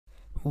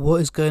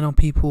What is going on,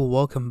 people?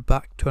 Welcome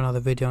back to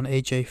another video on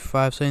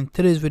AJ5. So in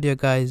today's video,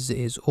 guys,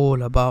 is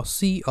all about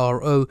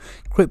CRO,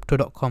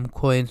 crypto.com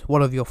coins,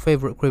 one of your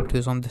favorite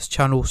cryptos on this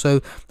channel.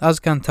 So as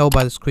you can tell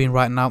by the screen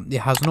right now,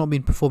 it has not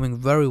been performing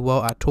very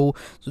well at all.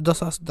 So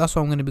that's what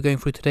I'm going to be going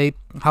through today.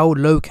 How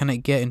low can it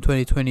get in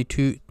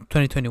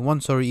 2021,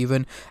 sorry,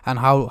 even, and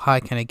how high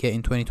can it get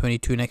in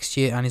 2022 next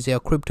year, and is it a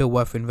crypto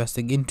worth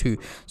investing into?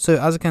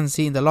 So as you can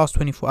see, in the last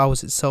 24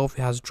 hours itself,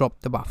 it has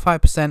dropped about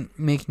 5%,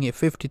 making it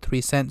 53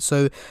 cents.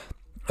 So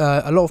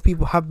a lot of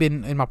people have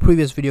been in my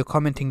previous video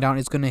commenting down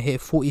it's going to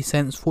hit 40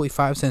 cents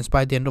 45 cents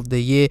by the end of the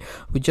year.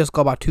 We just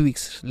got about 2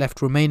 weeks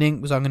left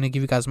remaining, so I'm going to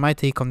give you guys my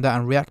take on that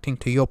and reacting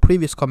to your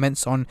previous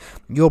comments on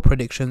your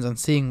predictions and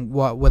seeing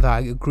whether I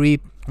agree,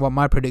 what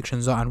my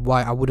predictions are, and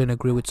why I wouldn't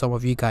agree with some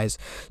of you guys.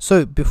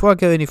 So before I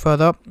go any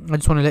further, I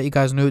just want to let you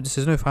guys know this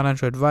is no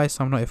financial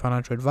advice. I'm not a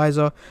financial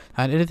advisor,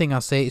 and anything I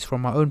say is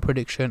from my own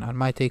prediction and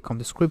my take on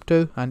this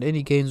crypto, and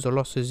any gains or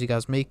losses you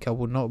guys make I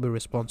will not be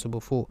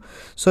responsible for.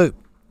 So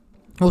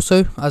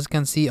also, as you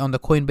can see on the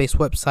Coinbase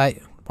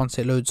website, once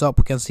it loads up,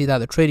 we can see that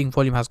the trading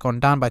volume has gone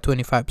down by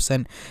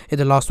 25% in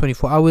the last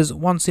 24 hours.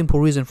 One simple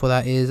reason for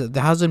that is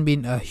there hasn't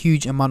been a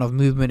huge amount of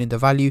movement in the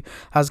value.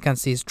 As you can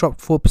see, it's dropped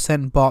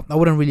 4%, but I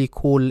wouldn't really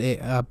call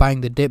it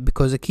buying the dip,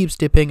 because it keeps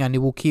dipping and it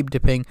will keep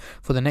dipping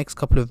for the next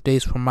couple of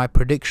days from my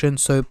prediction.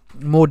 So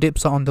more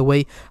dips are on the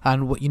way,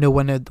 and you know,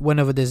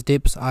 whenever there's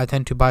dips, I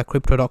tend to buy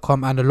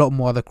crypto.com and a lot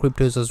more other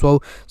cryptos as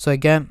well. So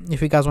again,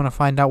 if you guys want to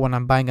find out when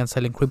I'm buying and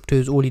selling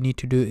cryptos, all you need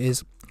to do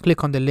is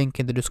click on the link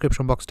in the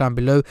description box down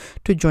below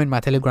to join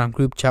my Telegram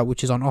group chat,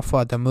 which is on offer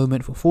at the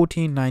moment for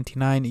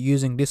 $14.99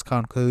 using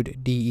discount code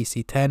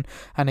DEC10.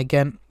 And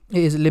again,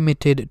 it is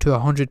limited to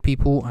 100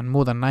 people, and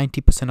more than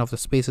 90% of the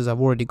spaces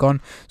have already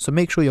gone, so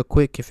make sure you're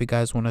quick if you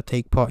guys want to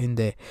take part in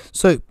there.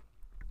 So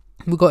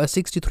we got a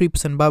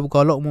 63% buy. We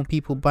got a lot more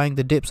people buying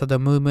the dips at the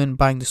moment,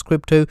 buying this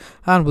crypto,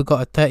 and we got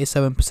a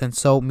 37%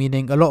 sell,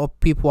 meaning a lot of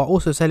people are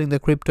also selling the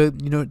crypto.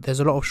 You know, there's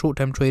a lot of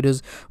short-term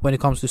traders when it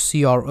comes to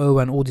CRO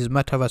and all these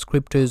metaverse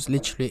cryptos,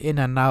 literally in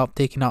and out,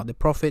 taking out the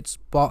profits.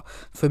 But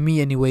for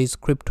me anyways,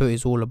 crypto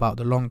is all about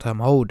the long-term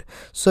hold.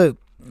 So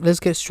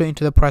let's get straight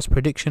into the price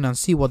prediction and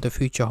see what the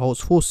future holds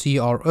for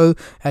CRO.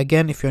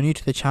 Again, if you're new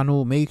to the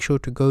channel, make sure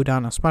to go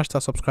down and smash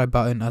that subscribe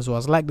button, as well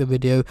as like the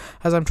video,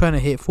 as I'm trying to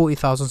hit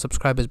 40,000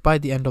 subscribers by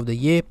the end of the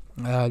year.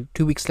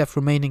 2 weeks left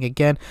remaining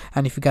again,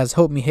 and if you guys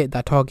help me hit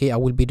that target, I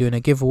will be doing a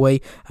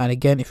giveaway. And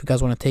again, if you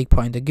guys want to take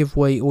part in the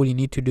giveaway, all you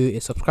need to do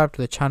is subscribe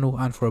to the channel,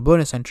 and for a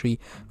bonus entry,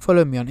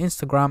 follow me on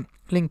Instagram.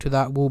 Link to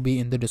that will be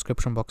in the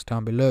description box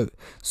down below.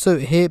 So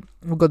here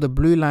we've got the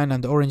blue line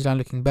and the orange line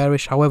looking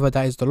bearish. However,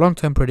 that is the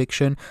long-term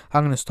prediction.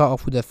 I'm going to start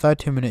off with the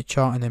 30-minute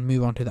chart and then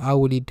move on to the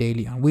hourly,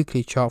 daily and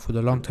weekly chart for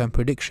the long-term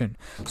prediction.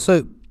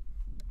 So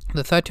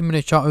the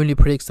 30-minute chart only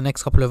predicts the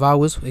next couple of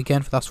hours.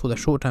 Again, that's for the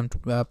short-term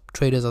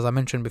traders, as I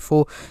mentioned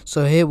before.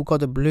 So here we've got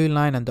the blue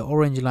line and the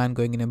orange line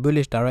going in a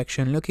bullish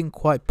direction, looking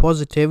quite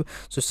positive.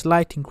 So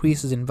slight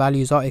increases in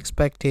values are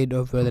expected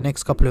over the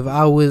next couple of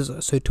hours.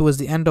 So towards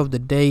the end of the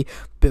day,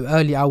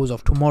 early hours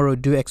of tomorrow,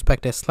 do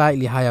expect a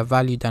slightly higher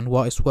value than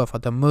what it's worth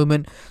at the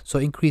moment. So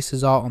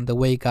increases are on the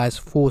way, guys,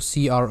 for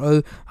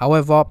CRO.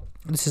 However,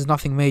 this is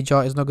nothing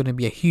major. It's not going to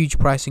be a huge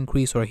price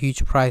increase or a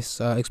huge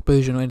price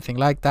explosion or anything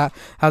like that.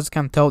 As you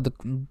can tell,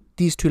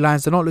 these two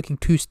lines are not looking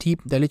too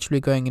steep. They're literally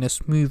going in a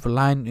smooth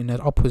line in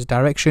an upwards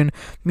direction,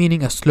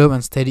 meaning a slow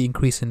and steady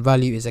increase in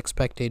value is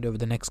expected over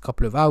the next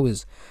couple of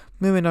hours.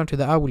 Moving on to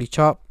the hourly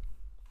chart.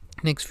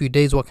 Next few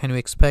days, what can we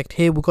expect?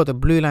 Here we've got the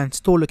blue line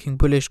still looking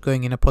bullish,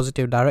 going in a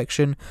positive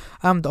direction,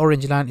 and the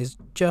orange line is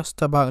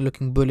just about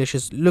looking bullish.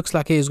 It looks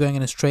like it is going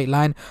in a straight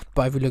line,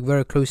 but if you look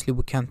very closely,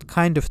 we can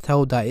kind of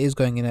tell that it is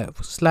going in a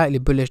slightly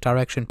bullish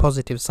direction,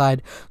 positive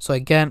side. So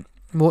again,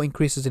 more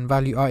increases in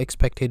value are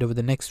expected over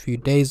the next few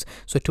days.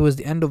 So towards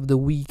the end of the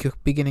week,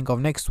 beginning of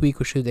next week,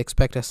 we should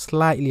expect a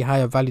slightly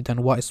higher value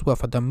than what it's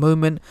worth at the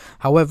moment.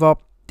 However,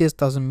 this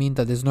doesn't mean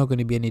that there's not going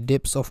to be any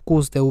dips. Of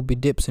course, there will be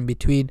dips in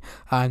between,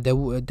 and there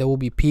will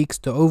be peaks.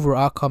 The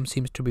overall outcome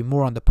seems to be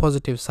more on the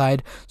positive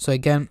side. So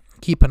again,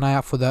 keep an eye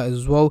out for that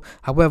as well.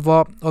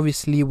 However,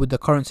 obviously, with the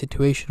current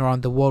situation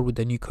around the world, with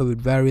the new COVID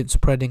variant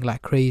spreading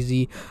like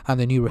crazy and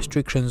the new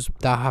restrictions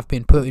that have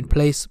been put in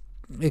place,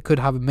 it could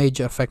have a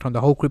major effect on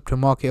the whole crypto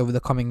market over the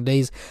coming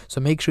days. So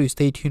make sure you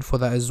stay tuned for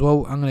that as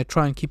well. I'm going to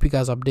try and keep you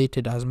guys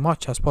updated as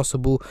much as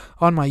possible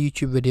on my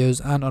YouTube videos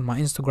and on my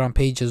Instagram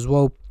page as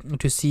well,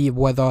 to see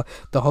whether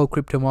the whole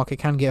crypto market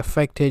can get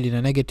affected in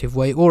a negative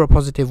way or a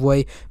positive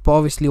way. But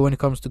obviously, when it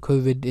comes to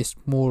COVID, it's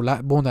more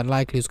than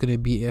likely it's going to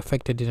be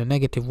affected in a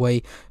negative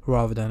way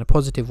rather than a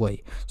positive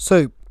way.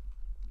 So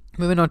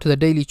moving on to the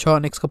daily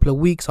chart, next couple of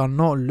weeks are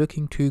not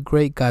looking too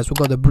great, guys. We've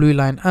got the blue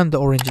line and the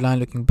orange line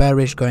looking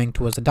bearish, going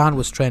towards the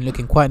downwards trend,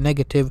 looking quite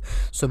negative.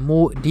 So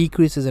more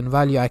decreases in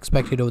value are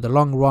expected over the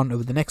long run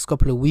over the next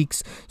couple of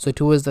weeks. So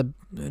towards the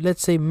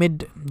let's say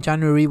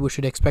mid-January, we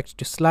should expect it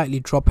to slightly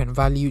drop in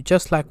value,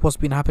 just like what's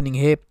been happening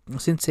here.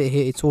 Since it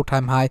hit its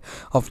all-time high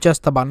of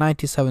just about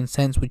 97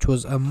 cents, which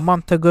was a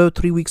month ago,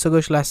 3 weeks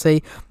ago shall I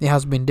say, it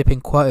has been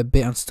dipping quite a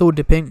bit and still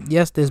dipping.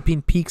 Yes, there's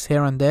been peaks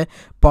here and there,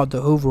 but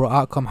the overall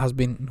outcome has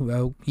been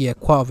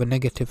quite of a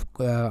negative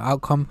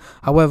outcome.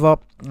 However,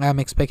 I'm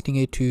expecting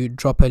it to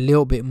drop a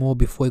little bit more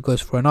before it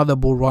goes for another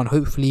bull run.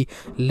 Hopefully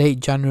late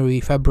January,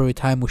 February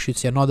time, we should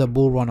see another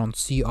bull run on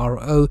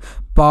CRO.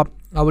 But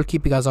I will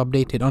keep you guys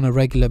updated on a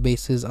regular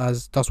basis,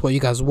 as that's what you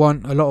guys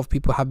want. A lot of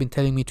people have been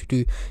telling me to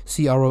do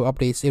CRO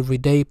updates every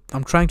day.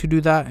 I'm trying to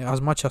do that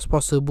as much as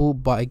possible,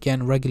 but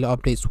again, regular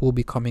updates will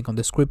be coming on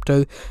this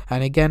crypto.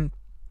 And again,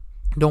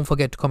 don't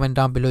forget to comment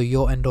down below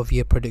your end of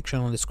year prediction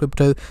on this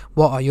crypto.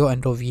 What are your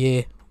end of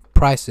year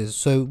prices?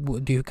 So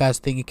do you guys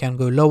think it can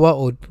go lower,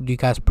 or do you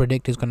guys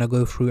predict it's going to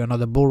go through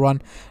another bull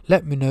run?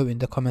 Let me know in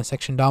the comment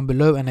section down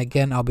below, and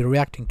again, I'll be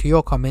reacting to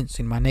your comments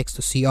in my next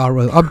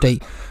CRO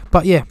update.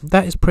 But yeah,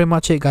 that is pretty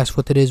much it guys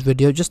for today's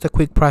video. Just a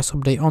quick price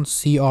update on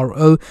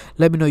CRO.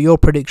 Let me know your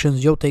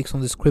predictions, your takes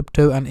on this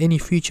crypto, and any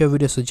future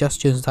video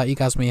suggestions that you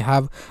guys may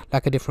have,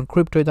 like a different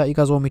crypto that you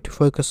guys want me to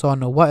focus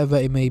on or whatever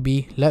it may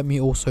be. Let me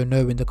also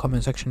know in the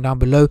comment section down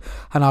below,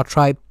 and I'll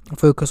try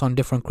focus on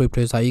different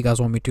cryptos that you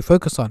guys want me to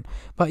focus on.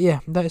 But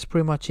yeah, that is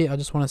pretty much it. I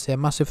just want to say a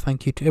massive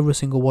thank you to every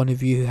single one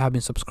of you who have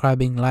been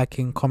subscribing,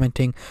 liking,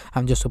 commenting,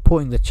 and just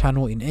supporting the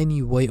channel in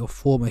any way or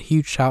form. A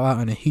huge shout out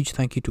and a huge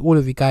thank you to all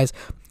of you guys,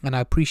 and I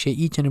appreciate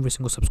each and every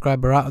single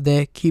subscriber out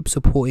there. Keep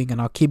supporting and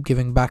I'll keep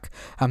giving back,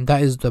 and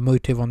that is the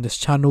motive on this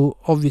channel.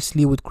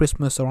 Obviously, with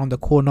Christmas around the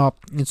corner,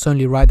 it's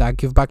only right that I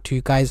give back to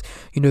you guys.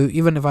 You know,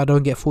 even if I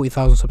don't get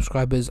 40,000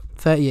 subscribers,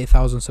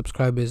 38,000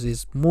 subscribers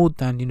is more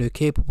than, you know,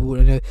 capable.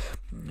 You know,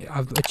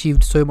 I've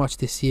achieved so much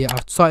this year.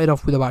 I've started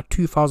off with about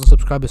 2,000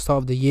 subscribers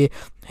start of the year.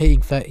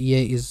 Hitting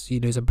 38 is, you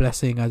know, is a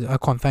blessing. I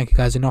can't thank you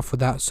guys enough for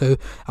that. So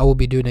I will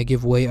be doing a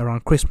giveaway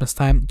around Christmas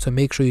time, so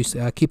make sure you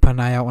keep an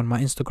eye out on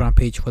my Instagram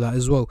page for that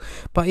as well.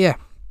 But yeah,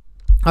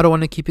 I don't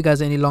want to keep you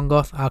guys any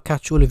longer. I'll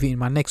catch all of you in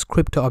my next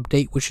crypto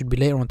update, which should be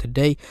later on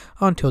today.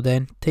 Until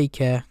then, take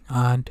care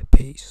and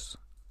peace.